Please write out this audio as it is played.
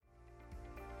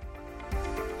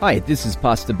Hi, this is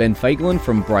Pastor Ben Fagelin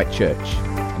from Bright Church.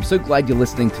 I'm so glad you're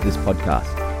listening to this podcast.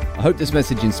 I hope this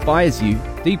message inspires you,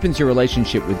 deepens your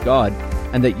relationship with God,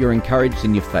 and that you're encouraged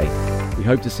in your faith. We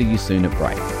hope to see you soon at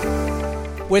Bright.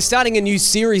 We're starting a new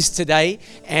series today,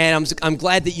 and I'm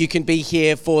glad that you can be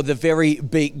here for the very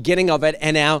beginning of it.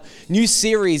 And our new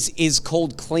series is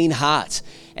called Clean Heart.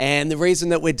 And the reason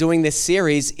that we're doing this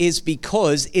series is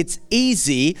because it's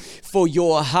easy for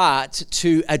your heart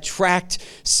to attract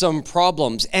some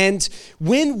problems. And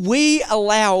when we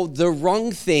allow the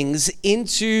wrong things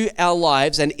into our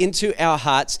lives and into our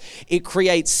hearts, it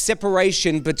creates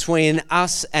separation between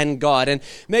us and God. And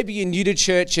maybe you're new to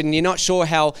church and you're not sure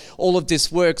how all of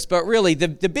this works, but really the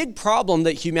big problem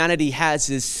that humanity has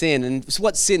is sin. And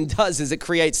what sin does is it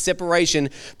creates separation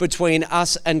between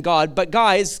us and God. But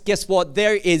guys, guess what?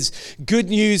 There is good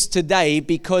news today,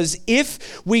 because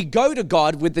if we go to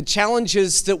God with the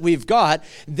challenges that we've got,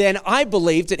 then I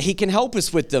believe that He can help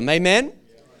us with them. Amen?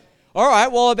 All right,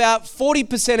 well, about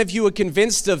 40% of you are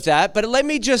convinced of that, but let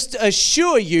me just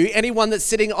assure you, anyone that's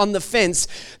sitting on the fence,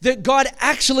 that God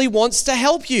actually wants to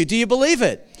help you. Do you believe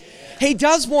it? He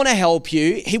does want to help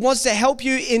you. He wants to help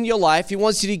you in your life. He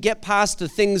wants you to get past the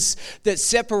things that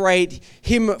separate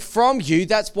Him from you.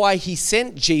 That's why He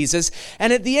sent Jesus.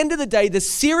 And at the end of the day, the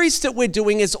series that we're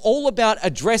doing is all about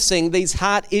addressing these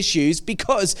heart issues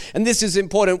because, and this is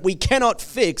important, we cannot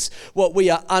fix what we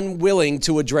are unwilling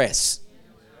to address.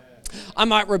 I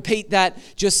might repeat that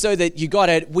just so that you got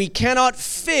it. We cannot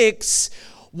fix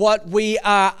what we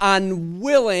are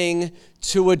unwilling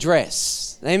to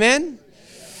address. Amen?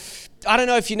 I don't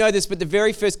know if you know this, but the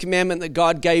very first commandment that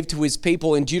God gave to His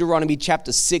people in Deuteronomy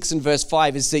chapter 6 and verse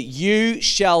 5 is that you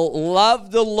shall love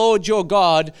the Lord your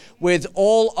God with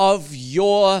all of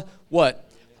your, what?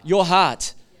 Your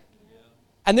heart.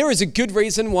 And there is a good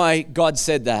reason why God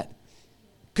said that.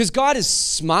 Because God is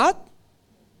smart.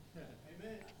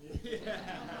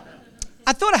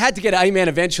 I thought I had to get an amen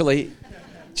eventually.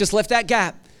 Just left that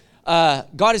gap.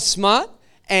 God is smart.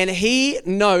 And He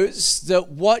knows that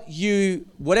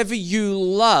whatever you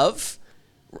love,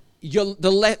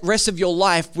 the rest of your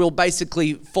life will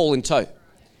basically fall in tow.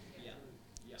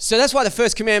 So that's why the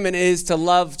first commandment is to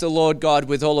love the Lord God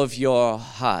with all of your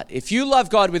heart. If you love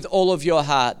God with all of your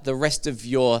heart, the rest of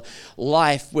your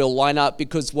life will line up,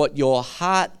 because what your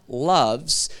heart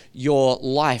loves, your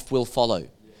life will follow.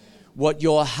 What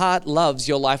your heart loves,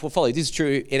 your life will follow. This is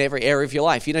true in every area of your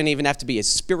life. You don't even have to be a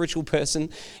spiritual person,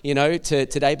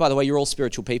 today. By the way, you're all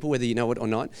spiritual people, whether you know it or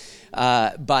not.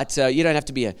 But you don't have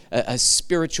to be a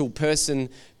spiritual person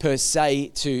per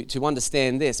se to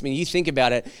understand this. I mean, you think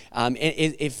about it.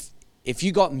 If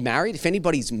you got married, if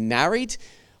anybody's married,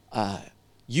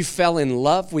 you fell in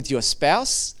love with your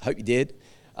spouse. I hope you did.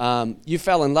 You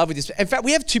fell in love with your spouse. In fact,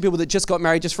 we have two people that just got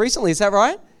married just recently. Is that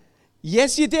right?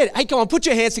 Yes, you did. Hey, come on, put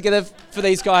your hands together for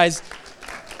these guys.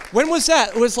 When was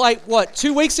that? It was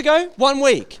 2 weeks ago? 1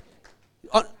 week.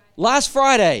 Last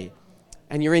Friday.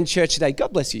 And you're in church today.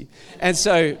 God bless you.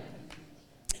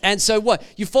 And so what?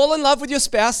 You fall in love with your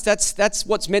spouse. That's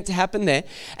what's meant to happen there.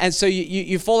 And so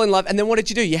you fall in love. And then what did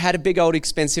you do? You had a big old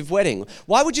expensive wedding.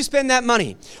 Why would you spend that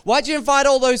money? Why'd you invite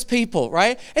all those people,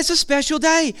 right? It's a special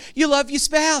day. You love your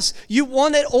spouse. You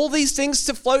wanted all these things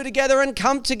to flow together and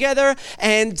come together.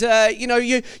 And,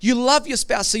 you love your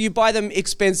spouse, so you buy them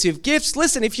expensive gifts.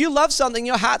 Listen, if you love something,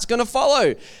 your heart's going to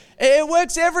follow. It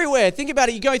works everywhere. Think about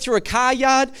it. You go through a car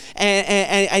yard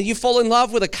and you fall in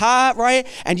love with a car, right?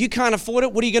 And you can't afford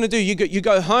it. What are you going to do? You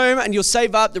go home and you'll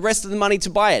save up the rest of the money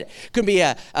to buy it. Could be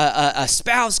a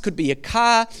spouse, could be a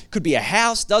car, could be a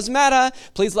house. Doesn't matter.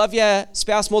 Please love your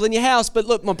spouse more than your house. But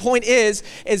look, my point is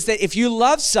that if you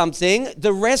love something,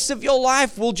 the rest of your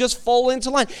life will just fall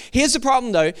into line. Here's the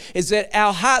problem, though, is that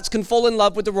our hearts can fall in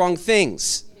love with the wrong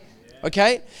things.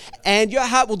 Okay? And your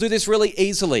heart will do this really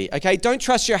easily. Okay? Don't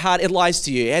trust your heart. It lies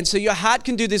to you. And so your heart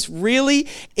can do this really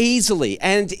easily.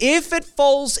 And if it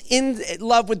falls in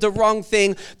love with the wrong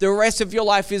thing, the rest of your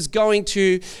life is going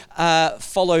to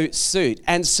follow suit.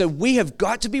 And so we have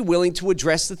got to be willing to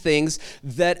address the things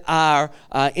that are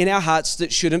in our hearts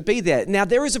that shouldn't be there. Now,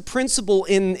 there is a principle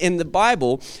in the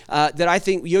Bible that I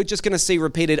think you're just going to see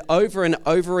repeated over and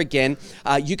over again.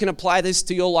 You can apply this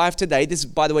to your life today. This,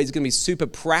 by the way, is going to be super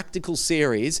practical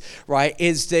series, right,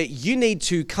 is that you need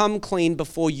to come clean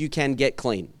before you can get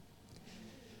clean.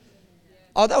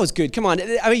 Oh, that was good. Come on.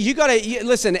 I mean, you got to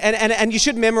listen, and you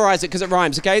should memorize it because it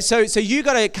rhymes, okay? So you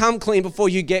got to come clean before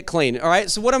you get clean, all right?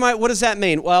 So what does that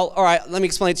mean? Well, all right, let me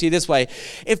explain it to you this way.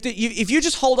 If you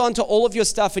just hold on to all of your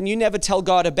stuff and you never tell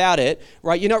God about it,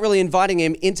 right, you're not really inviting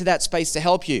Him into that space to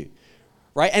help you.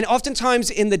 right? And oftentimes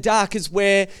in the dark is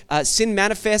where sin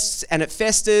manifests and it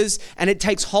festers and it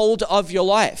takes hold of your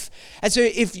life. And so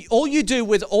if all you do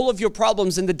with all of your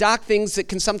problems and the dark things that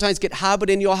can sometimes get harbored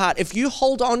in your heart, if you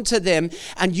hold on to them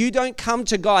and you don't come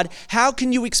to God, how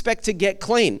can you expect to get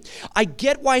clean? I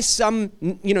get why some,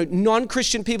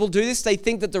 non-Christian people do this. They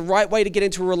think that the right way to get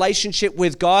into a relationship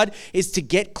with God is to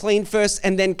get clean first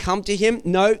and then come to Him.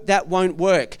 No, that won't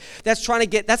work. That's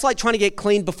like trying to get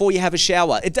clean before you have a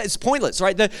shower. It's pointless,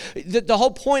 right? The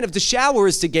whole point of the shower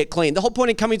is to get clean. The whole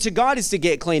point of coming to God is to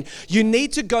get clean. You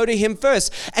need to go to Him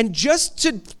first. And just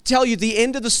to tell you the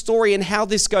end of the story and how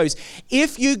this goes,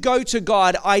 if you go to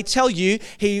God, I tell you,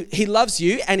 He loves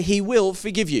you and He will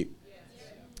forgive you.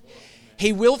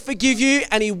 He will forgive you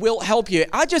and He will help you.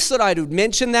 I just thought I would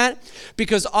mention that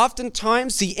because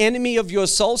oftentimes the enemy of your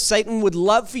soul, Satan, would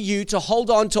love for you to hold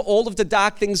on to all of the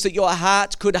dark things that your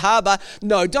heart could harbor.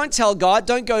 No, don't tell God.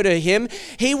 Don't go to Him.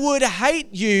 He would hate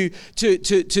you to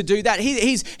do that.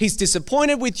 He's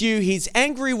disappointed with you. He's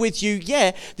angry with you.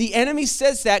 Yeah, the enemy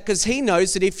says that because he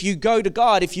knows that if you go to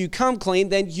God, if you come clean,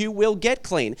 then you will get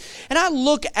clean. And I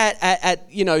look at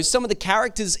some of the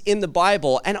characters in the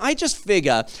Bible and I just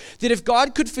figure that if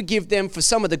God could forgive them for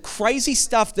some of the crazy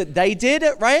stuff that they did,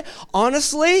 right?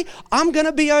 Honestly, I'm going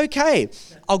to be okay.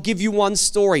 I'll give you one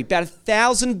story. About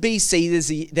 1000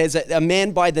 BC, there's a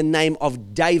man by the name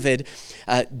of David.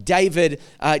 Do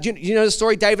you know the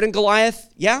story, David and Goliath?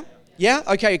 Yeah? Yeah?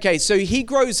 Okay. So he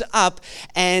grows up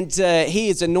and he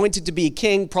is anointed to be a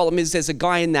king. Problem is there's a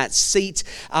guy in that seat,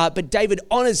 but David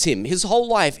honors him his whole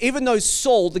life. Even though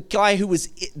Saul, the guy who was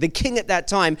the king at that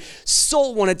time,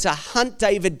 Saul wanted to hunt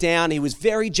David down. He was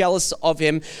very jealous of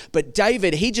him, but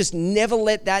David, he just never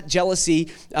let that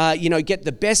jealousy, get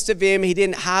the best of him. He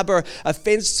didn't harbor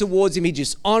offense towards him. He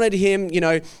just honored him,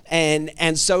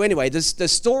 and so anyway, the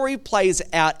story plays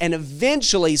out and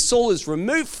eventually Saul is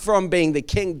removed from being the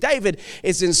king. David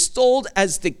is installed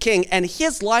as the king and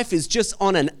his life is just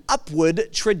on an upward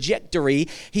trajectory.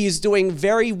 He is doing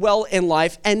very well in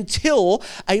life until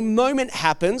a moment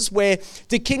happens where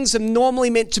the kings are normally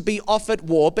meant to be off at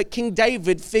war, but King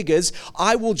David figures,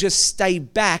 I will just stay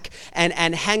back and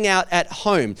hang out at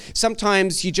home.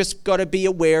 Sometimes you just got to be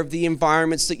aware of the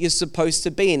environments that you're supposed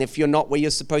to be in. If you're not where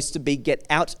you're supposed to be, get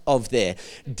out of there.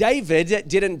 David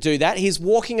didn't do that. He's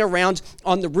walking around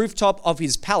on the rooftop of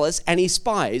his palace and he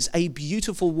spies a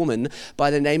beautiful woman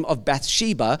by the name of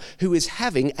Bathsheba who is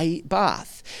having a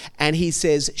bath. And he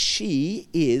says, she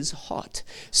is hot.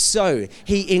 So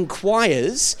he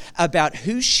inquires about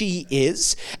who she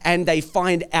is and they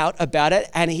find out about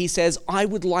it. And he says, I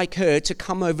would like her to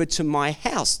come over to my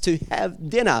house to have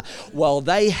dinner. Well,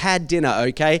 they had dinner,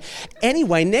 okay?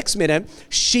 Anyway, next minute,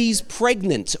 she's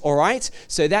pregnant, all right?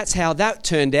 So that's how that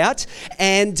turned out.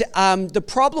 And the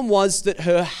problem was that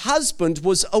her husband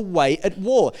was away at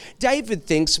war. David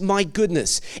thinks, my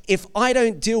goodness, if I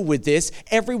don't deal with this,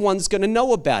 everyone's going to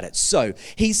know about it. So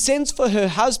he sends for her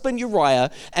husband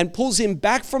Uriah and pulls him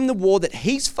back from the war that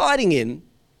he's fighting in.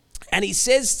 And he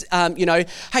says,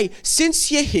 hey,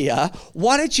 since you're here,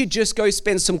 why don't you just go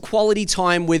spend some quality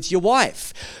time with your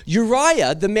wife?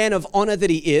 Uriah, the man of honor that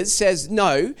he is, says,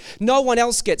 no one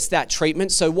else gets that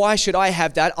treatment, so why should I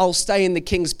have that? I'll stay in the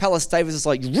king's palace. David is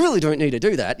like, you really don't need to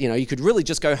do that. You could really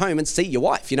just go home and see your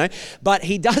wife, But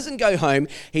he doesn't go home.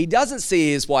 He doesn't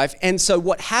see his wife. And so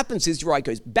what happens is Uriah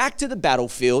goes back to the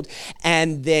battlefield,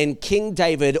 and then King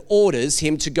David orders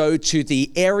him to go to the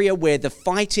area where the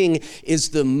fighting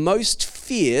is the most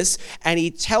fierce, and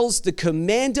he tells the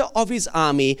commander of his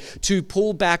army to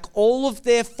pull back all of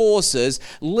their forces,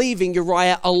 leaving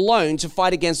Uriah alone to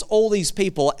fight against all these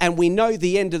people. And we know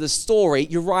the end of the story.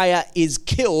 Uriah is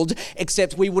killed,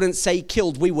 except we wouldn't say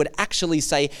killed. We would actually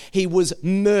say he was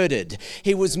murdered.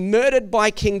 He was murdered by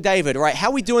King David, right? How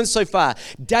are we doing so far?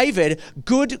 David,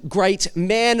 good, great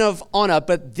man of honor,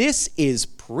 but this is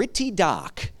pretty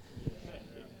dark.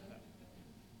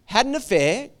 Had an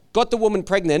affair, got the woman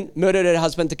pregnant, murdered her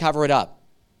husband to cover it up.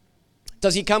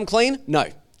 Does he come clean? No.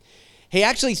 He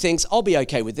actually thinks, I'll be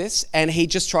okay with this, and he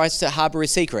just tries to harbor a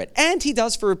secret. And he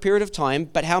does for a period of time,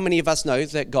 but how many of us know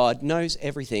that God knows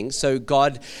everything? So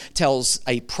God tells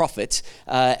a prophet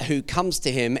who comes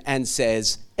to him and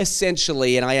says,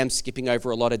 essentially, and I am skipping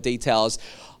over a lot of details,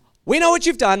 we know what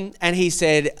you've done. And he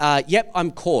said, yep,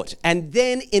 I'm caught. And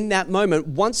then in that moment,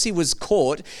 once he was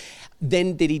caught,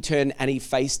 then did he turn and he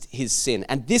faced his sin.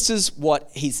 And this is what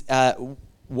he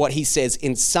says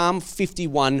in Psalm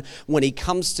 51 when he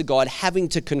comes to God having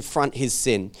to confront his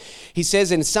sin. He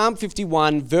says in Psalm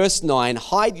 51 verse 9,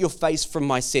 hide your face from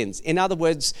my sins. In other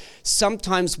words,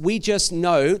 sometimes we just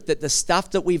know that the stuff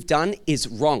that we've done is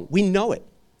wrong. We know it.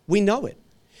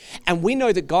 And we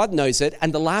know that God knows it,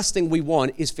 and the last thing we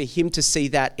want is for him to see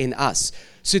that in us.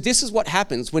 So this is what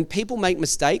happens when people make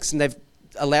mistakes and they've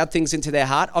allowed things into their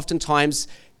heart. Oftentimes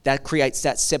that creates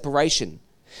that separation.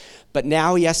 But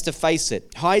now he has to face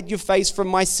it. Hide your face from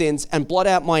my sins and blot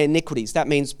out my iniquities. That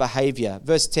means behavior.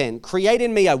 Verse 10, create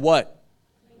in me a what?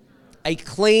 A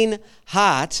clean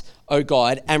heart, O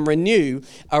God, and renew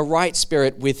a right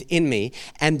spirit within me.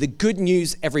 And the good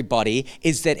news, everybody,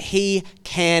 is that he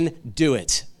can do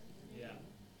it. Yeah.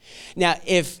 Now,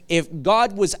 if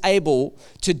God was able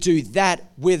to do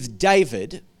that with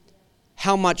David,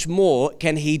 how much more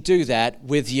can he do that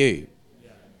with you?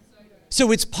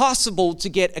 So it's possible to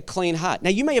get a clean heart.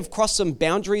 Now, you may have crossed some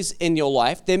boundaries in your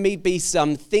life. There may be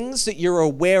some things that you're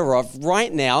aware of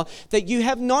right now that you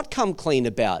have not come clean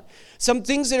about. Some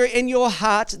things that are in your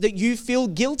heart that you feel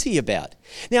guilty about.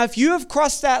 Now, if you have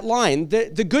crossed that line,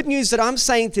 the good news that I'm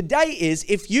saying today is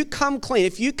if you come clean,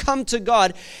 if you come to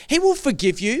God, he will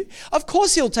forgive you. Of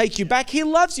course, he'll take you back. He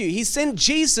loves you. He sent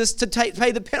Jesus to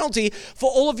pay the penalty for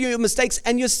all of your mistakes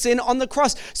and your sin on the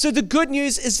cross. So the good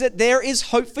news is that there is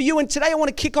hope for you. And today I want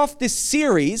to kick off this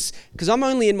series, because I'm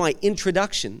only in my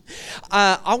introduction.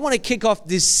 I want to kick off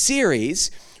this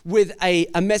series with a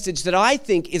message that I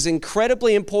think is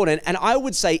incredibly important, and I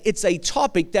would say it's a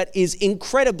topic that is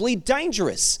incredibly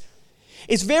dangerous.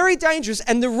 It's very dangerous,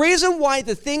 and the reason why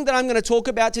the thing that I'm going to talk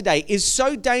about today is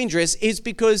so dangerous is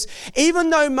because even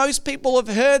though most people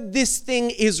have heard this thing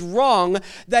is wrong,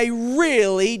 they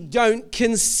really don't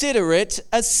consider it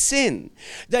a sin.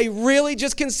 They really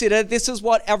just consider this is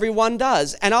what everyone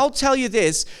does. And I'll tell you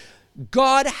this,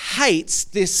 God hates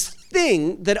this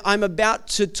thing that I'm about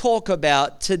to talk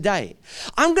about today.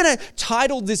 I'm going to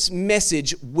title this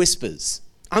message Whispers.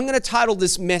 I'm going to title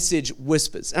this message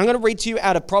Whispers. I'm going to read to you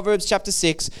out of Proverbs chapter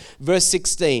 6, verse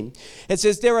 16. It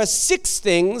says, there are 6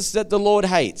 things that the Lord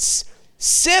hates,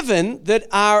 7 that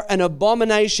are an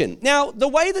abomination. Now, the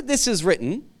way that this is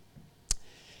written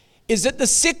is that the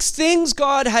 6 things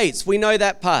God hates, we know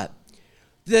that part.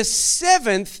 The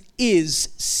 7th is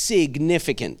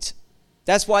significant.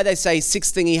 That's why they say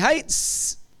 6 things he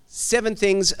hates, 7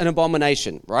 things an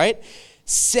abomination, right?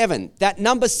 7, that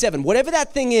number 7, whatever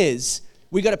that thing is,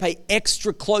 we got to pay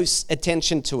extra close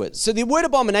attention to it. So the word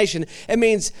abomination, it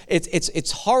means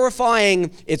it's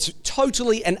horrifying, it's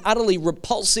totally and utterly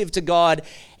repulsive to God.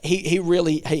 He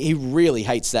really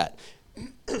hates that.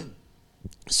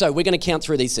 So we're going to count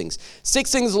through these things.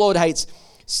 6 things the Lord hates,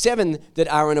 7 that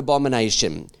are an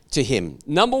abomination to him.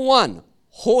 Number 1,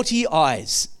 haughty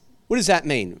eyes. What does that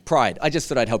mean? Pride. I just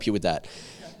thought I'd help you with that.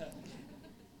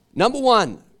 Number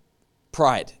 1,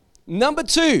 pride. Number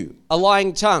 2, a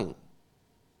lying tongue.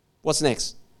 What's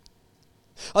next?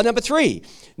 Number 3,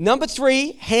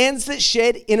 hands that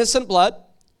shed innocent blood.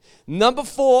 Number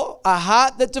 4, a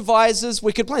heart that devises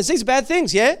wicked plans. These are bad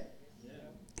things, yeah?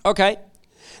 Okay.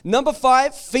 Number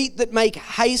 5, feet that make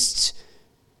haste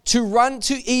to run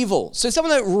to evil. So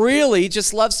someone that really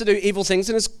just loves to do evil things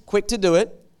and is quick to do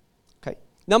it.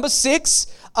 Number 6,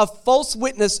 a false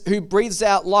witness who breathes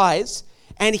out lies.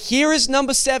 And here is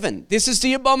number 7. This is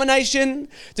the abomination.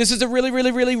 This is a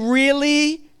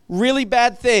really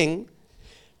bad thing.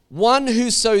 One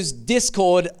who sows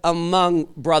discord among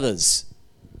brothers.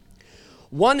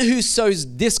 One who sows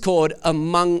discord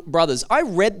among brothers. I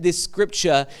read this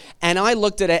scripture and I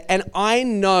looked at it and I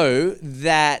know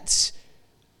that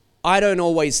I don't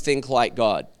always think like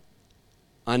God.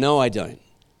 I know I don't.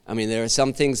 I mean, there are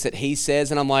some things that he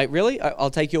says and I'm like, really? I'll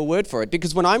take your word for it.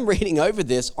 Because when I'm reading over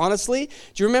this, honestly,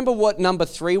 do you remember what number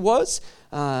 3 was?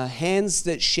 Hands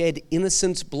that shed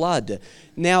innocent blood.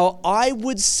 Now, I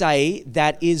would say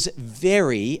that is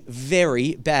very,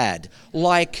 very bad.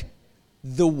 Like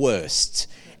the worst.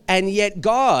 And yet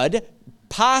God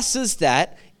passes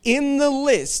that in the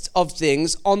list of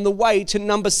things on the way to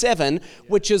number 7,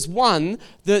 which is one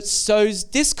that sows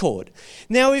discord.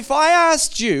 Now, if I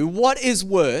asked you what is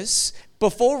worse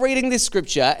before reading this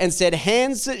scripture and said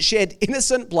hands that shed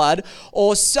innocent blood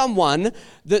or someone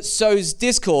that sows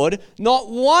discord, not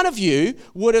one of you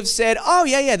would have said, oh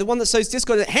yeah, the one that sows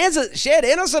discord, hands that shed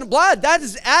innocent blood, that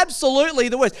is absolutely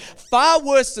the worst. Far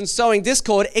worse than sowing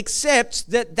discord, except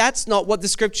that that's not what the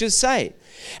scriptures say.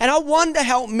 And I wonder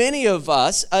how many of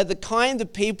us are the kind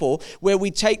of people where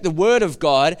we take the word of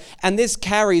God and this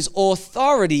carries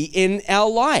authority in our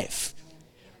life.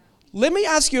 Let me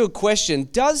ask you a question.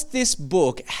 Does this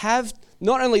book have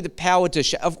not only the power to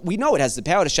shape, we know it has the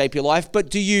power to shape your life, but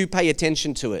do you pay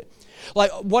attention to it?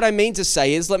 Like what I mean to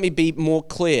say is, let me be more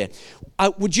clear.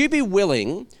 would you be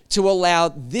willing to allow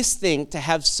this thing to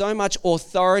have so much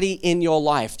authority in your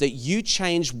life that you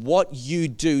change what you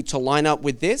do to line up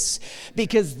with this?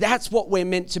 Because that's what we're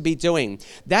meant to be doing.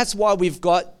 That's why we've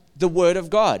got the Word of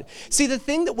God. See, the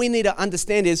thing that we need to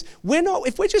understand is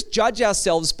if we just judge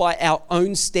ourselves by our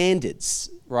own standards,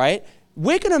 right,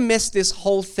 we're going to mess this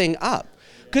whole thing up.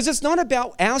 Because it's not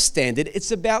about our standard, it's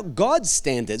about God's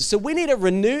standards. So we need to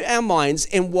renew our minds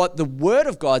in what the Word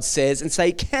of God says and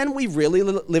say, can we really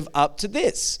live up to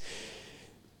this?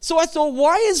 So I thought,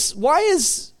 why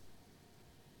is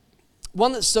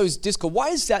one that sows discord, why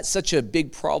is that such a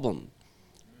big problem?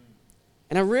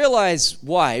 And I realized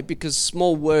why, because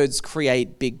small words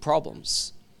create big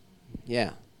problems.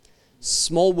 Yeah.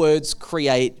 Small words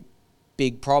create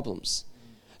big problems.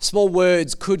 Small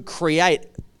words could create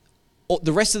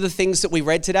the rest of the things that we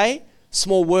read today.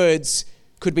 Small words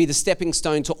could be the stepping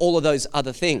stone to all of those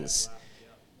other things.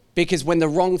 Because when the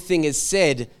wrong thing is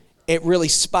said, it really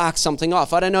sparks something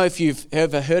off. I don't know if you've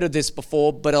ever heard of this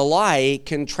before, but a lie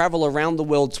can travel around the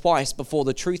world twice before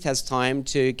the truth has time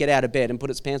to get out of bed and put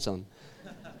its pants on.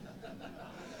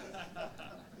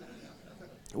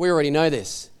 We already know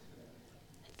this.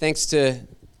 Thanks to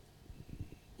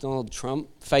Donald Trump,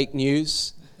 fake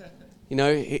news. You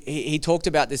know, he talked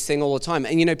about this thing all the time.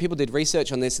 And, you know, people did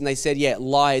research on this and they said, yeah,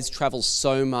 lies travel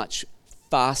so much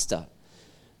faster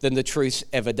than the truth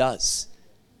ever does.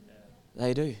 Yeah.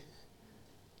 They do.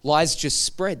 Lies just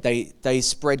spread. They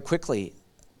spread quickly.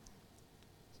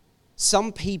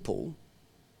 Some people,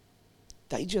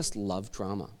 they just love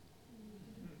drama.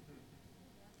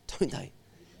 Don't they?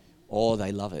 Oh,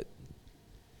 they love it.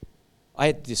 I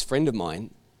had this friend of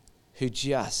mine who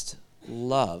just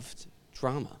loved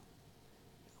drama.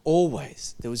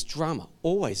 Always, there was drama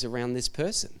always around this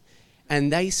person.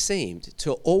 And they seemed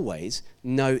to always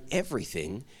know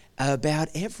everything about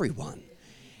everyone.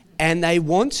 And they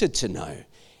wanted to know.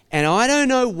 And I don't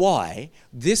know why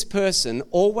this person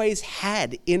always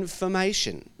had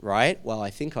information, right? Well, I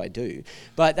think I do.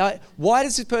 But why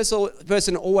does this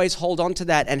person always hold on to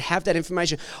that and have that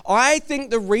information? I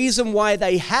think the reason why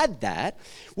they had that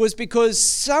was because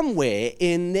somewhere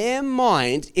in their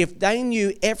mind, if they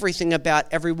knew everything about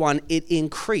everyone, it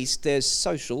increased their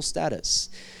social status.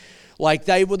 Like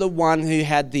they were the one who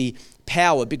had the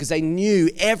power because they knew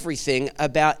everything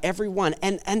about everyone.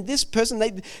 And this person,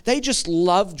 they just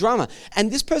love drama.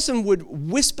 And this person would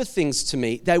whisper things to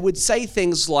me. They would say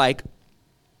things like,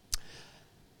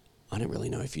 I don't really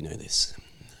know if you know this.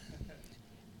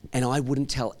 And I wouldn't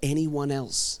tell anyone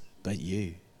else but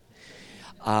you.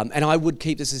 And I would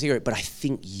keep this a secret, but I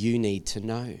think you need to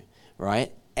know,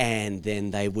 right? And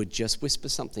then they would just whisper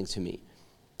something to me.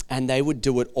 And they would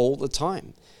do it all the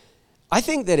time. I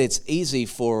think that it's easy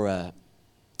for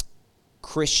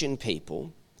Christian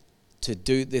people to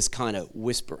do this kind of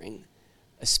whispering,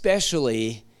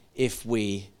 especially if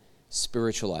we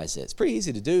spiritualize it. It's pretty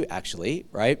easy to do, actually,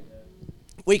 right?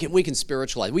 We can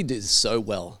spiritualize. We do this so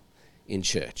well in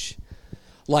church.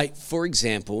 Like, for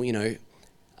example, you know,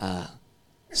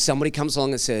 somebody comes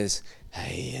along and says,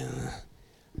 hey,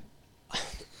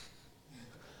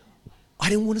 I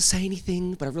didn't want to say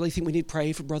anything, but I really think we need to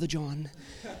pray for Brother John.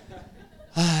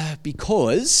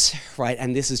 Because, right,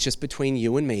 and this is just between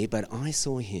you and me, but I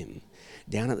saw him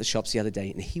down at the shops the other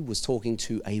day and he was talking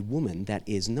to a woman that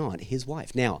is not his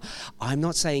wife. Now, I'm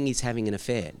not saying he's having an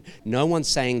affair. No one's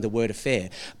saying the word affair,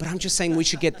 but I'm just saying we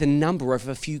should get the number of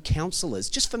a few counselors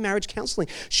just for marriage counseling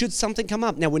should something come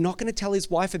up. Now, we're not going to tell his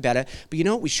wife about it, but you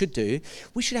know what we should do?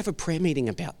 We should have a prayer meeting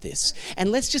about this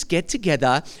and let's just get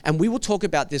together and we will talk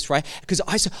about this, right? Because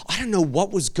I don't know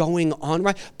what was going on,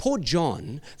 right? Poor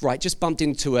John, right, just bumped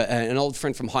into an old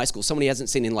friend from high school, someone he hasn't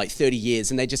seen in like 30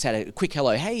 years, and they just had a quick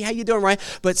hello. Hey, how you doing, right?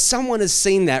 But someone has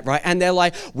seen that, right? And they're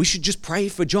like, we should just pray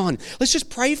for John. Let's just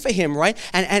pray for him, right?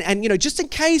 And you know, just in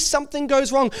case something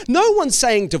goes wrong. No one's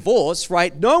saying divorce,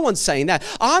 right? No one's saying that.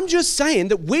 I'm just saying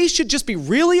that we should just be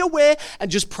really aware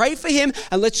and just pray for him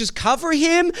and let's just cover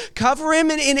him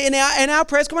in our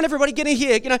prayers. Come on, everybody, get in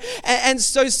here, you know. And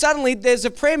so suddenly there's a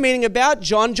prayer meeting about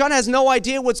John. John has no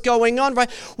idea what's going on,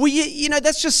 right? Well, you know,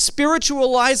 that's just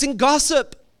spiritualizing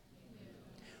gossip.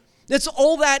 That's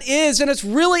all that is, and it's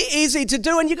really easy to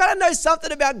do. And you got to know something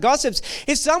about gossips.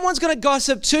 If someone's going to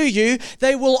gossip to you,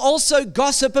 they will also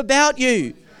gossip about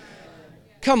you.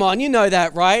 Come on, you know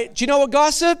that, right? Do you know what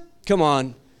gossip? Come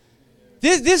on.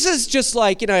 This is just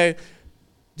like, you know,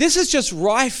 this is just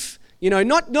rife, you know,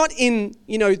 not in,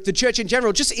 you know, the church in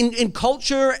general, just in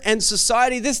culture and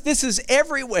society. This is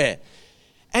everywhere.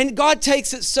 And God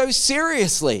takes it so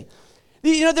seriously.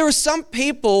 You know, there are some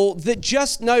people that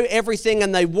just know everything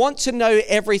and they want to know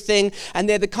everything, and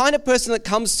they're the kind of person that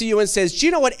comes to you and says, do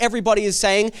you know what everybody is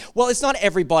saying? Well, it's not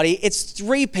everybody, it's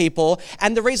 3 people,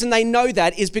 and the reason they know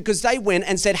that is because they went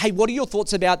and said, hey, what are your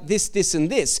thoughts about this, this, and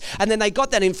this? And then they got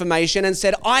that information and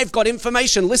said, I've got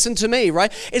information, listen to me,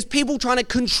 right? It's people trying to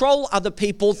control other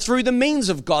people through the means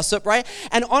of gossip, right?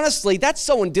 And honestly, that's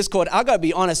so in Discord. I gotta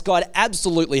be honest, God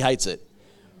absolutely hates it.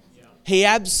 He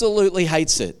absolutely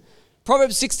hates it.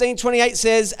 Proverbs 16:28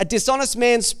 says, a dishonest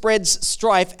man spreads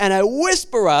strife and a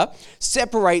whisperer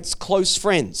separates close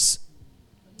friends.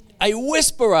 A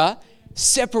whisperer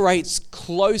separates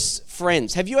close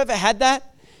friends. Have you ever had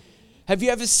that? Have you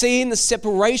ever seen the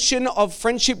separation of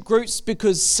friendship groups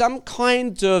because some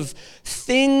kind of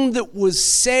thing that was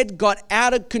said got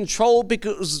out of control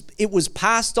because it was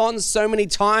passed on so many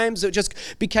times, it just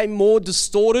became more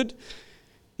distorted?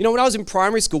 You know, when I was in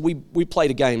primary school, we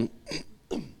played a game.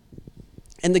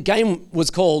 And the game was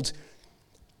called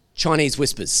Chinese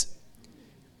Whispers.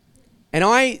 And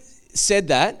I said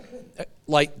that,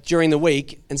 like, during the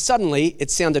week, and suddenly it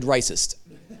sounded racist.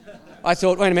 I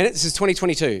thought, wait a minute, this is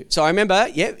 2022. So I remember,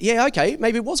 yeah, okay,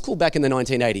 maybe it was cool back in the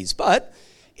 1980s, but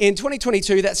in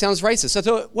 2022, that sounds racist. So I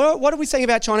thought, well, what are we saying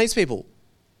about Chinese people?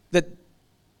 That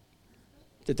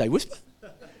they whisper?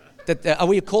 Are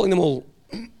we calling them all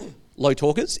low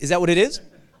talkers? Is that what it is?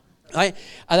 Are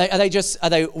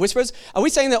they whisperers? Are we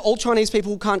saying that all Chinese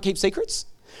people can't keep secrets?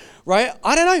 Right?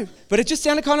 I don't know, but it just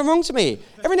sounded kind of wrong to me.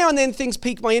 Every now and then things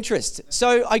pique my interest.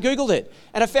 So I Googled it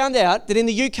and I found out that in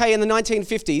the UK in the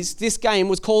 1950s, this game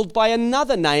was called by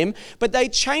another name, but they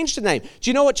changed the name. Do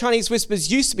you know what Chinese Whispers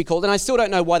used to be called? And I still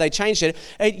don't know why they changed it.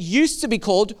 It used to be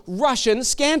called Russian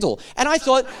Scandal. And I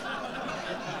thought...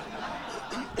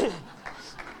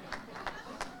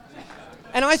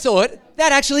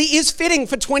 that actually is fitting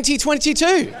for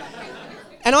 2022.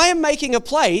 And I am making a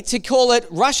play to call it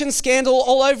Russian Scandal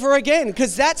all over again,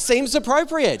 because that seems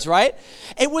appropriate, right?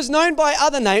 It was known by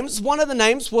other names. One of the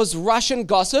names was Russian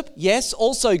Gossip. Yes,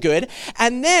 also good.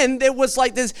 And then there was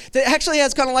like this, that actually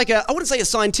has kind of like I wouldn't say a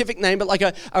scientific name, but like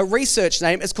a research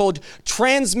name. It's called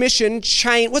Transmission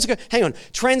Chain,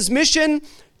 Transmission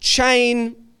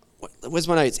Chain, where's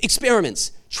my notes?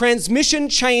 Experiments. Transmission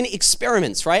chain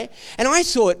experiments, right? And I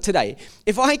thought today,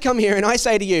 if I come here and I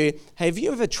say to you, hey, have you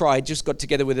ever just got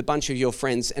together with a bunch of your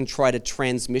friends and tried a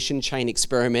transmission chain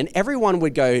experiment? Everyone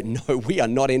would go, no, we are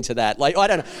not into that. Like, I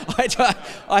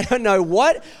don't know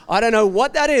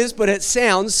what that is, but it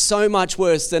sounds so much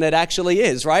worse than it actually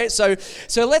is, right? So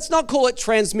let's not call it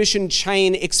transmission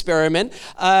chain experiment.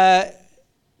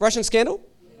 Russian Scandal?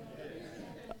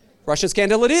 Russian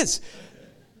Scandal it is.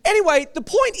 Anyway, the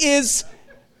point is,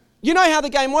 you know how the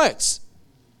game works.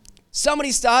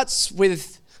 Somebody starts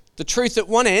with the truth at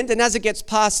one end, and as it gets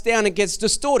passed down, it gets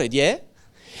distorted, yeah?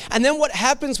 And then what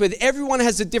happens with everyone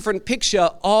has a different picture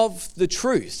of the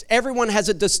truth. Everyone has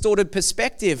a distorted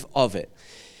perspective of it.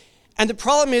 And the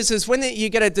problem is when you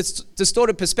get a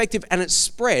distorted perspective and it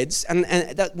spreads, and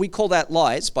that, we call that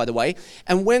lies, by the way,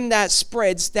 and when that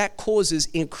spreads, that causes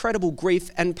incredible grief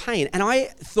and pain. And I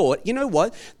thought, you know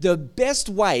what? The best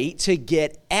way to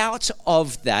get out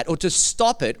of that, or to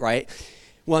stop it, right?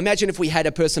 Well, imagine if we had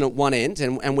a person at one end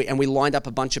and we lined up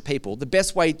a bunch of people. The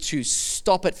best way to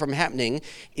stop it from happening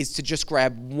is to just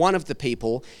grab one of the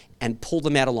people and pull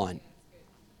them out of line.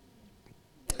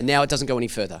 And now it doesn't go any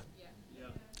further.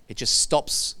 It just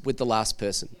stops with the last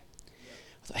person.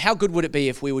 How good would it be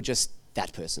if we were just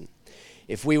that person?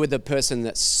 If we were the person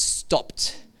that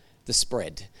stopped the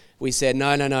spread. We said, no,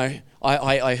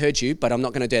 I heard you, but I'm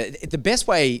not going to do it. The best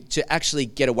way to actually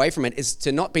get away from it is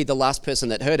to not be the last person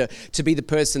that heard it, to be the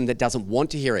person that doesn't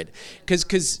want to hear it.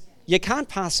 Because you can't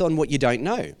pass on what you don't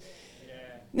know. Yeah.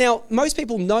 Now, most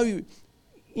people know,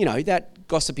 that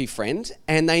gossipy friend,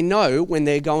 and they know when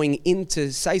they're going in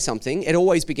to say something, it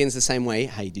always begins the same way.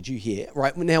 Hey, did you hear?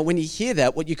 Right now, when you hear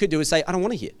that, what you could do is say, I don't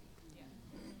want to hear.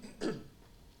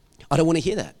 I don't want to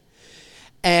hear that.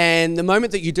 And the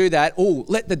moment that you do that,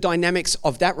 let the dynamics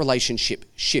of that relationship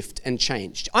shift and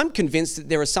change. I'm convinced that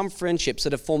there are some friendships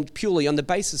that are formed purely on the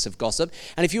basis of gossip.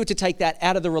 And if you were to take that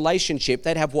out of the relationship,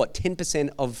 they'd have 10%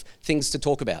 of things to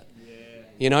talk about.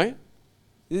 Yeah.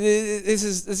 This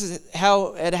is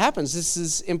how it happens. This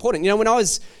is important. When I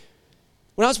was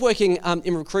working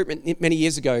in recruitment many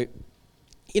years ago,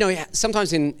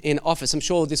 sometimes in office, I'm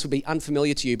sure this would be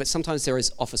unfamiliar to you, but sometimes there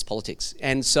is office politics.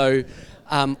 And so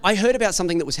I heard about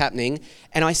something that was happening,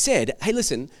 and I said, hey,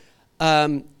 listen,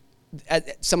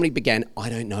 somebody began, I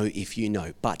don't know if you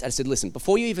know, but I said, listen,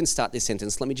 before you even start this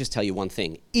sentence, let me just tell you one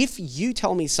thing. If you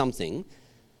tell me something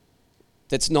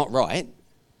that's not right,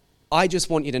 I just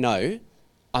want you to know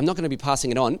I'm not going to be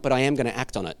passing it on, but I am going to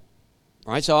act on it.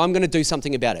 All right, so I'm going to do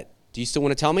something about it. Do you still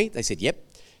want to tell me? They said, yep.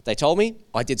 They told me,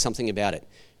 I did something about it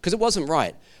because it wasn't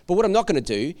right. But what I'm not going to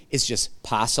do is just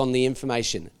pass on the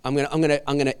information. I'm going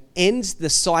to end the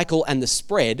cycle and the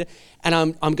spread, and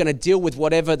I'm going to deal with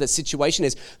whatever the situation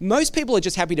is. Most people are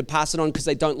just happy to pass it on because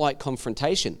they don't like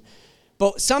confrontation.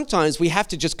 But sometimes we have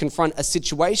to just confront a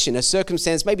situation, a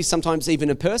circumstance, maybe sometimes even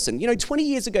a person. 20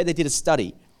 years ago, they did a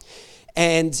study,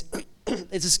 and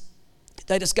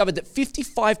they discovered that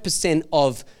 55%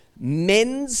 of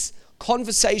men's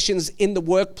conversations in the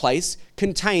workplace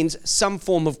contains some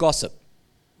form of gossip.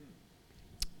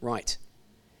 Right.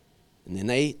 And then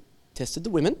they tested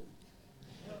the women.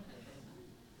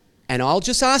 And I'll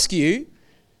just ask you,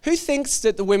 who thinks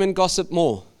that the women gossip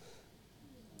more?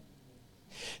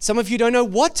 Some of you don't know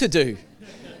what to do.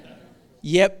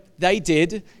 Yep, they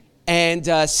did. And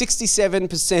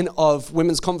 67% of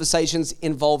women's conversations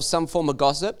involve some form of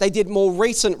gossip. They did more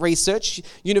recent research.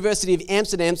 University of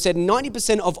Amsterdam said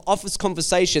 90% of office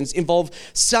conversations involve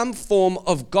some form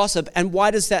of gossip. And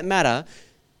why does that matter?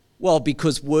 Well,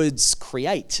 because words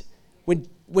create.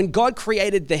 When God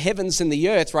created the heavens and the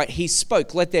earth, right, he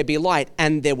spoke, let there be light,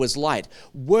 and there was light.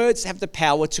 Words have the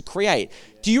power to create.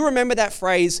 Do you remember that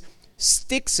phrase?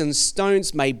 Sticks and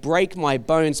stones may break my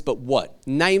bones, but what?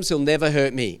 Names will never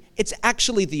hurt me. It's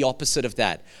actually the opposite of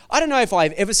that. I don't know if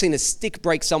I've ever seen a stick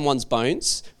break someone's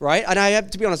bones, right?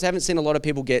 And to be honest, I haven't seen a lot of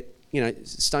people get,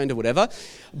 stoned or whatever.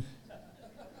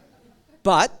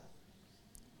 But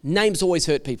names always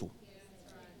hurt people.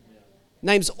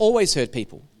 Names always hurt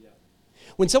people.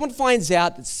 When someone finds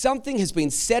out that something has been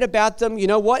said about them, you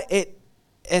know what? It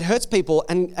hurts people,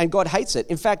 and God hates it.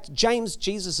 In fact, James,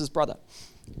 Jesus' brother,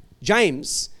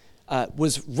 James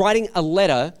was writing a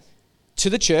letter to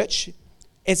the church.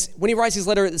 When he writes his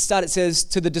letter at the start, it says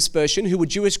to the dispersion, who were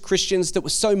Jewish Christians that were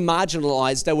so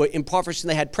marginalized, they were impoverished, and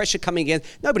they had pressure coming in.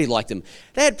 Nobody liked them.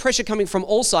 They had pressure coming from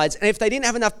all sides, and if they didn't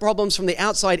have enough problems from the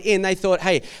outside in, they thought,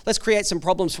 hey, let's create some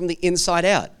problems from the inside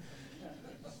out.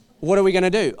 What are we going to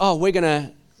do? Oh, we're going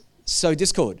to sow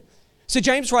discord. So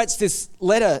James writes this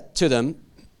letter to them,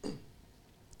 and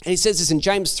he says this in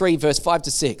James 3, verse 5 to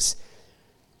 6.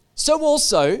 So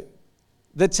also,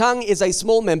 the tongue is a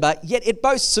small member, yet it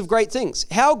boasts of great things.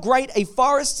 How great a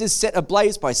forest is set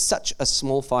ablaze by such a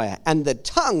small fire. And the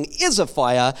tongue is a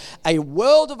fire, a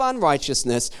world of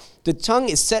unrighteousness. The tongue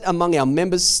is set among our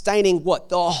members, staining what?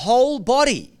 The whole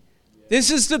body. This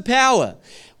is the power.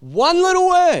 One little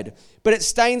word, but it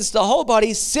stains the whole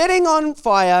body, setting on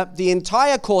fire the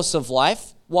entire course of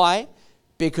life. Why?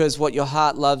 Because what your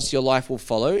heart loves, your life will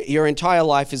follow. Your entire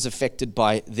life is affected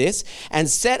by this and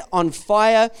set on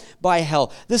fire by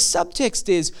hell. The subtext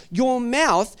is your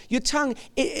mouth, your tongue,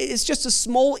 it's just a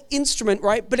small instrument,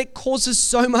 right? But it causes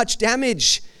so much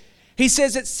damage. He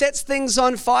says it sets things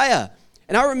on fire.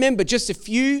 And I remember just a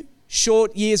few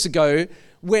short years ago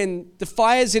when the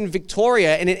fires in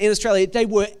Victoria and in Australia, they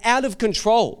were out of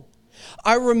control.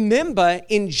 I remember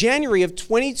in January of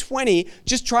 2020,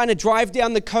 just trying to drive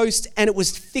down the coast, and it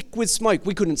was thick with smoke.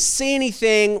 We couldn't see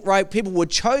anything, right? People were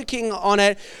choking on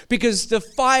it because the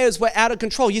fires were out of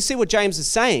control. You see what James is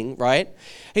saying, right?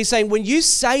 He's saying when you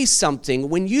say something,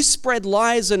 when you spread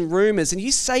lies and rumors and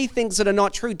you say things that are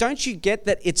not true, don't you get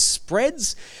that it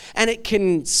spreads and it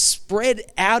can spread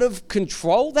out of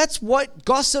control? That's what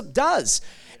gossip does.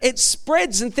 It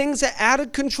spreads and things are out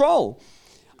of control.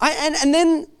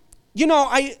 The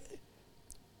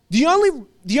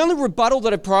only rebuttal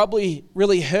that I probably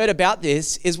really heard about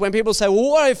this is when people say, well,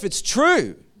 what if it's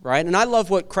true, right? And I love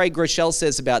what Craig Groeschel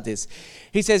says about this.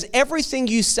 He says, everything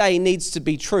you say needs to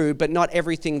be true, but not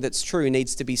everything that's true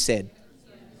needs to be said.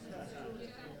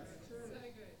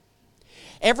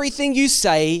 Everything you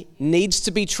say needs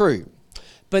to be true,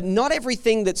 but not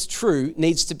everything that's true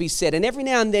needs to be said. And every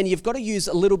now and then you've got to use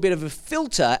a little bit of a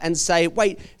filter and say,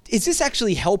 wait, is this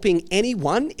actually helping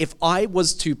anyone if I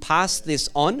was to pass this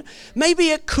on? Maybe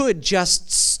it could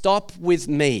just stop with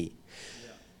me.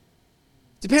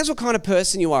 Depends what kind of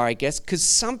person you are, I guess, because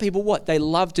some people, they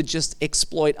love to just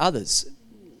exploit others.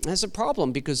 That's a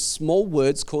problem because small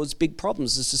words cause big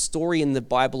problems. There's a story in the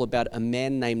Bible about a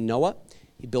man named Noah.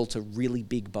 He built a really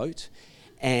big boat.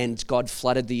 And God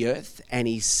flooded the earth and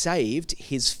he saved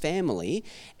his family.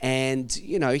 And,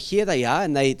 here they are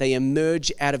and they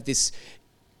emerge out of this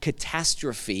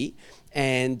catastrophe.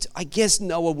 And I guess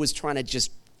Noah was trying to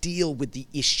just deal with the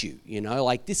issue,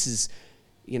 this is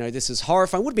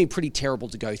horrifying. It would have been pretty terrible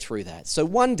to go through that. So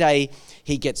one day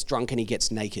he gets drunk and he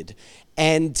gets naked.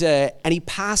 and he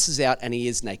passes out and he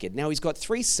is naked. Now he's got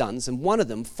 3 sons, and one of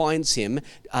them finds him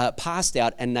passed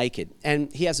out and naked,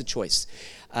 and he has a choice.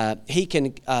 He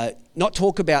can not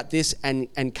talk about this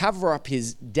and cover up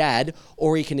his dad,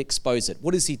 or he can expose it.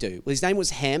 What does he do? Well, his name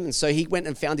was Ham, and so he went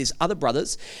and found his other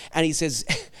brothers, and he says,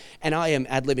 and I am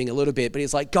ad-libbing a little bit, but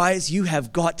he's like, guys, you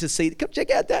have got to see, come check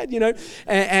out Dad,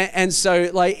 and so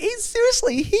like,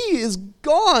 he is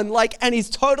gone, like, and he's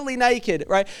totally naked,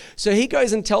 right? So he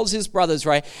goes and tells his brothers,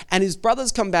 right? And his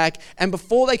brothers come back, and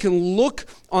before they can look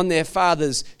on their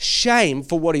father's shame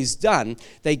for what he's done,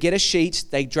 they get a sheet,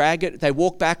 they drag it, they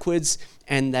walk backwards,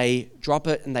 and they drop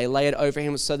it and they lay it over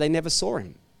him so they never saw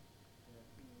him.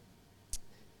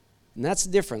 And that's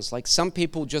the difference. Like, some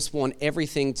people just want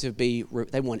everything to be,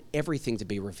 they want everything to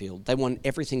be revealed. They want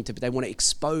they want to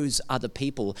expose other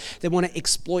people. They want to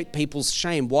exploit people's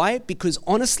shame. Why? Because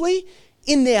honestly,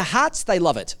 in their hearts, they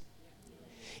love it.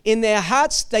 In their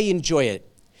hearts, they enjoy it.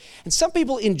 And some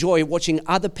people enjoy watching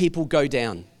other people go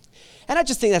down. And I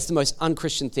just think that's the most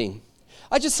unchristian thing.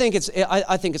 I just think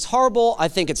I think it's horrible. I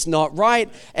think it's not right.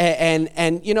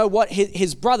 And you know what?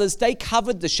 His brothers, they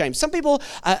covered the shame. Some people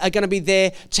are going to be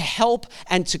there to help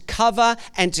and to cover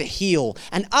and to heal.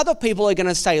 And other people are going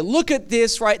to say, look at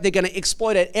this, right? They're going to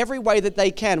exploit it every way that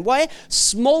they can. Why?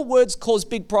 Small words cause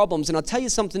big problems. And I'll tell you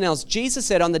something else. Jesus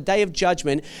said on the day of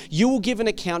judgment, you will give an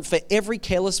account for every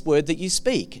careless word that you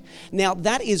speak. Now,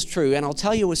 that is true. And I'll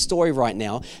tell you a story right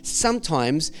now.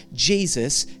 Sometimes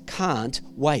Jesus can't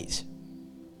wait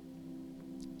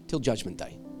till Judgment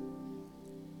Day.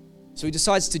 So he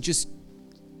decides to just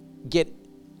get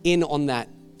in on that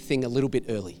thing a little bit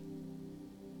early.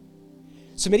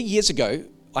 So many years ago,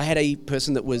 I had a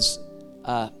person that was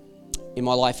in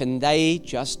my life, and they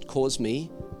just caused me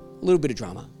a little bit of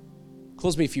drama,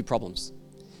 caused me a few problems.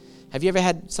 Have you ever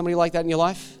had somebody like that in your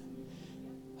life?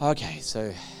 Okay,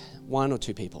 so 1 or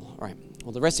 2 people. All right.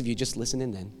 Well, the rest of you just listen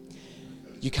in then.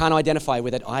 You can't identify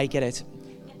with it. I get it.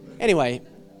 Anyway,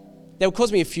 they would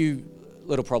cause me a few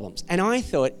little problems. And I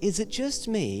thought, is it just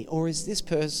me, or is this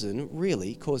person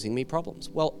really causing me problems?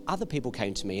 Well, other people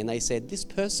came to me and they said, this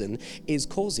person is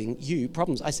causing you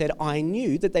problems. I said, I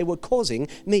knew that they were causing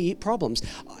me problems.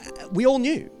 We all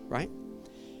knew, right?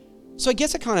 So I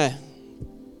guess I kind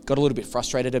of got a little bit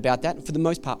frustrated about that. And for the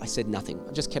most part, I said nothing.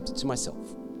 I just kept it to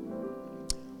myself.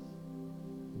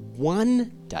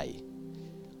 One day,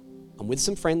 I'm with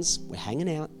some friends, we're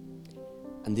hanging out,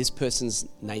 and this person's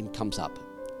name comes up.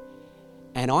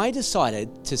 And I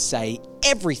decided to say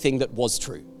everything that was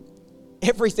true.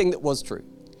 Everything that was true.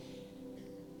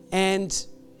 And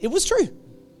it was true.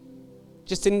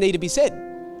 Just didn't need to be said.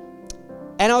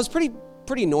 And I was pretty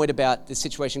annoyed about this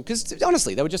situation because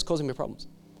honestly, they were just causing me problems.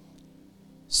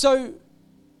 So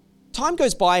time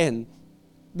goes by and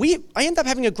I end up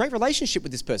having a great relationship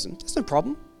with this person. There's no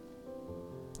problem.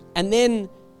 And then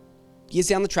years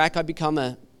down the track, I become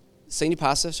a senior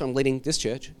pastor, so I'm leading this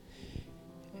church,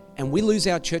 and we lose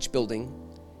our church building,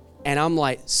 and I'm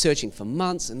like searching for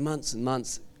months and months and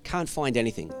months, can't find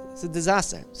anything. It's a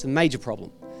disaster. It's a major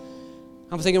problem.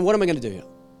 I'm thinking, what am I going to do?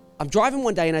 I'm driving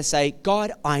one day and I say,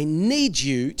 God, I need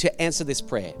you to answer this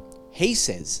prayer. He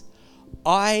says,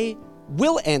 I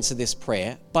will answer this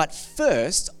prayer, but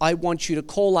first I want you to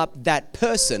call up that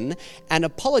person and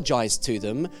apologize to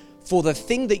them for the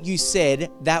thing that you said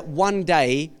that one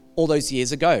day all those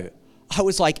years ago. I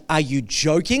was like, are you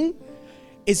joking?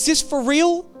 Is this for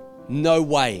real? No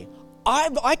way.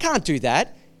 I can't do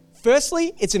that.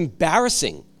 Firstly, it's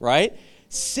embarrassing, right?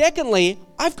 Secondly,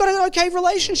 I've got an okay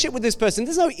relationship with this person.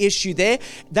 There's no issue there.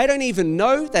 They don't even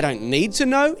know. They don't need to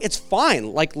know. It's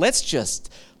fine. Like, let's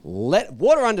just let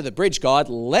water under the bridge, God.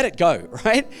 Let it go,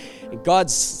 right? And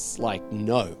God's like,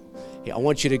 no. I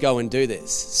want you to go and do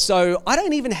this. So I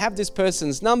don't even have this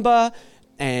person's number.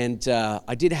 And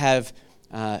I did have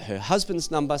her husband's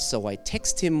number, so I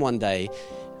text him one day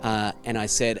and I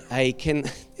said, hey,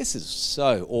 this is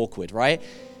so awkward, right?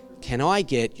 Can I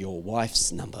get your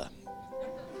wife's number?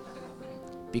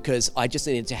 Because I just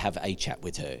needed to have a chat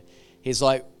with her. He's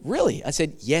like, really? I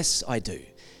said, yes, I do.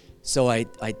 So I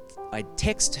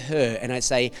text her and I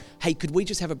say, hey, could we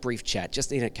just have a brief chat? Just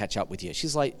need to catch up with you.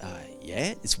 She's like,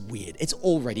 yeah, it's weird. It's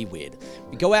already weird.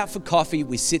 We go out for coffee,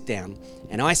 we sit down,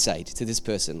 and I say to this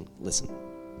person, listen,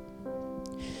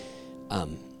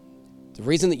 the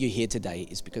reason that you're here today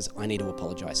is because I need to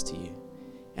apologize to you.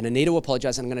 And I need to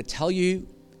apologize, and I'm going to tell you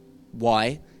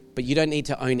why, but you don't need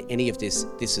to own any of this.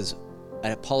 This is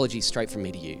an apology straight from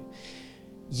me to you.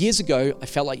 Years ago, I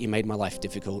felt like you made my life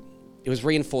difficult. It was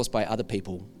reinforced by other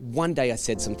people. One day I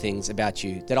said some things about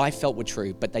you that I felt were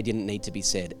true, but they didn't need to be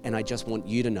said. And I just want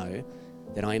you to know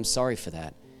that I am sorry for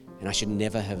that. and I should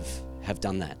never have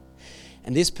done that.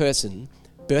 And this person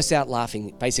burst out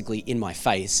laughing basically in my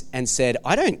face and said,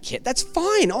 I don't care, that's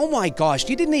fine. Oh my gosh,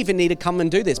 you didn't even need to come and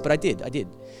do this. But I did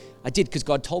because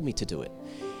God told me to do it.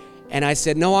 And I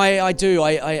said, no, I do.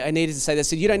 I needed to say that. I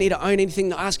said, you don't need to own anything.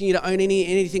 I'm not asking you to own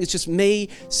anything. It's just me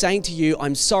saying to you,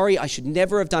 I'm sorry, I should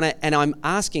never have done it. And I'm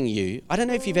asking you, I don't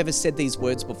know if you've ever said these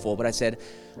words before, but I said,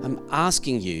 I'm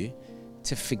asking you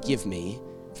to forgive me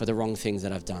for the wrong things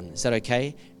that I've done. Is that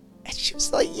okay? And she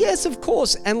was like, yes, of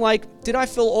course. And like, did I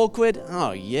feel awkward?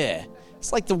 Oh yeah.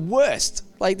 It's like the worst.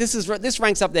 Like this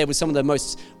ranks up there with some of the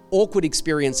most awkward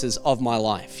experiences of my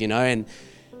life, And,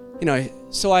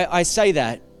 so I say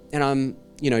that, and I'm,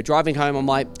 driving home, I'm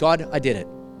like, God, I did it.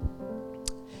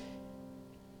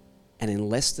 And in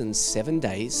less than 7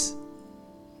 days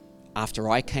after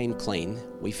I came clean,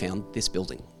 we found this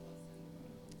building.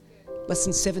 Less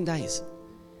than 7 days.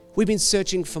 We've been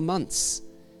searching for months.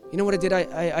 You know what I did?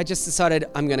 I just decided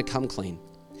I'm going to come clean.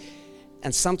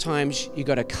 And sometimes you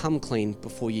got to come clean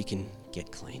before you can get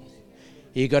clean.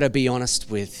 You got to be honest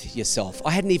with yourself.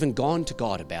 I hadn't even gone to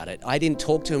God about it. I didn't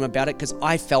talk to him about it because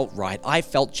I felt right. I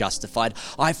felt justified.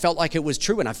 I felt like it was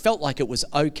true and I felt like it was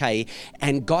okay.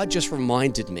 And God just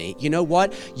reminded me, you know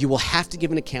what? You will have to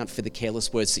give an account for the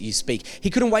careless words that you speak. He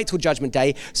couldn't wait till Judgment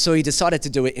Day, so he decided to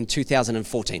do it in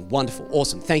 2014. Wonderful.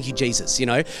 Awesome. Thank you, Jesus,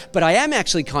 But I am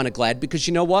actually kind of glad because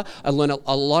you know what? I learned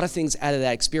a lot of things out of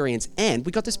that experience and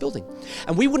we got this building.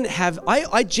 And we wouldn't have,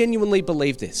 I genuinely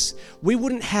believe this. We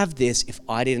wouldn't have this if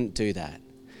I didn't do that.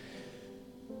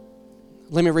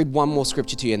 Let me read one more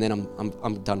scripture to you and then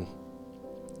I'm done.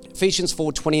 Ephesians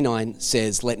 4:29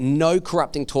 says, let no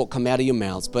corrupting talk come out of your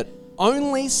mouths, but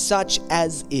only such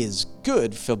as is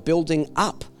good for building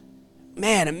up.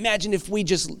 Man, imagine if we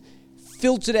just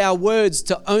filtered our words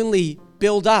to only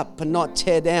build up and not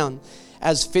tear down,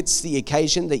 as fits the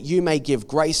occasion, that you may give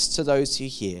grace to those who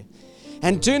hear.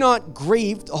 And do not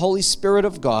grieve the Holy Spirit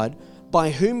of God, by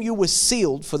whom you were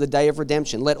sealed for the day of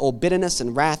redemption. Let all bitterness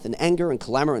and wrath and anger and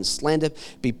clamor and slander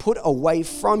be put away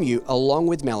from you along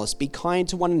with malice. Be kind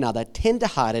to one another,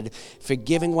 tender-hearted,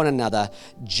 forgiving one another,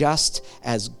 just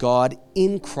as God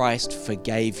in Christ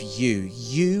forgave you.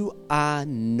 You are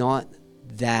not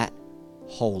that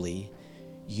holy.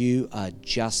 You are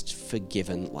just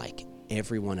forgiven like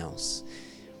everyone else.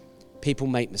 People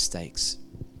make mistakes.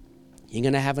 You're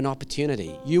going to have an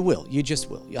opportunity. You will. You just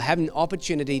will. You'll have an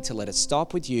opportunity to let it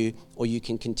stop with you, or you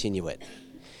can continue it.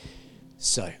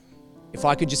 So, if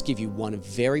I could just give you one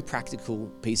very practical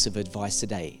piece of advice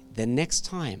today, the next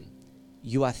time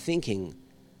you are thinking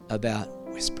about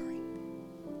whispering,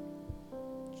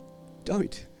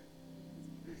 don't.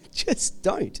 Just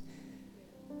don't.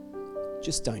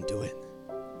 Just don't do it.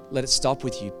 Let it stop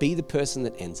with you. Be the person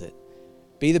that ends it.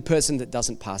 Be the person that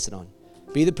doesn't pass it on.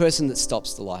 Be the person that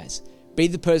stops the lies. Be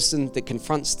the person that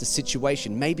confronts the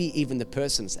situation. Maybe even the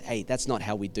person says, hey, that's not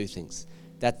how we do things.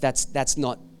 That's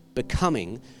not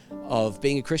becoming of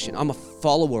being a Christian. I'm a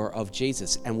follower of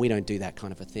Jesus, and we don't do that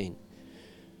kind of a thing.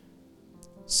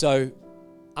 So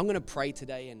I'm going to pray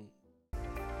today. And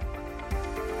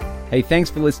hey, thanks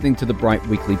for listening to the Bright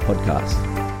Weekly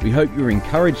podcast. We hope you were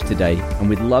encouraged today, and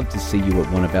we'd love to see you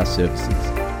at one of our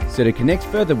services. So to connect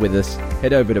further with us,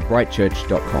 head over to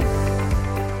brightchurch.com.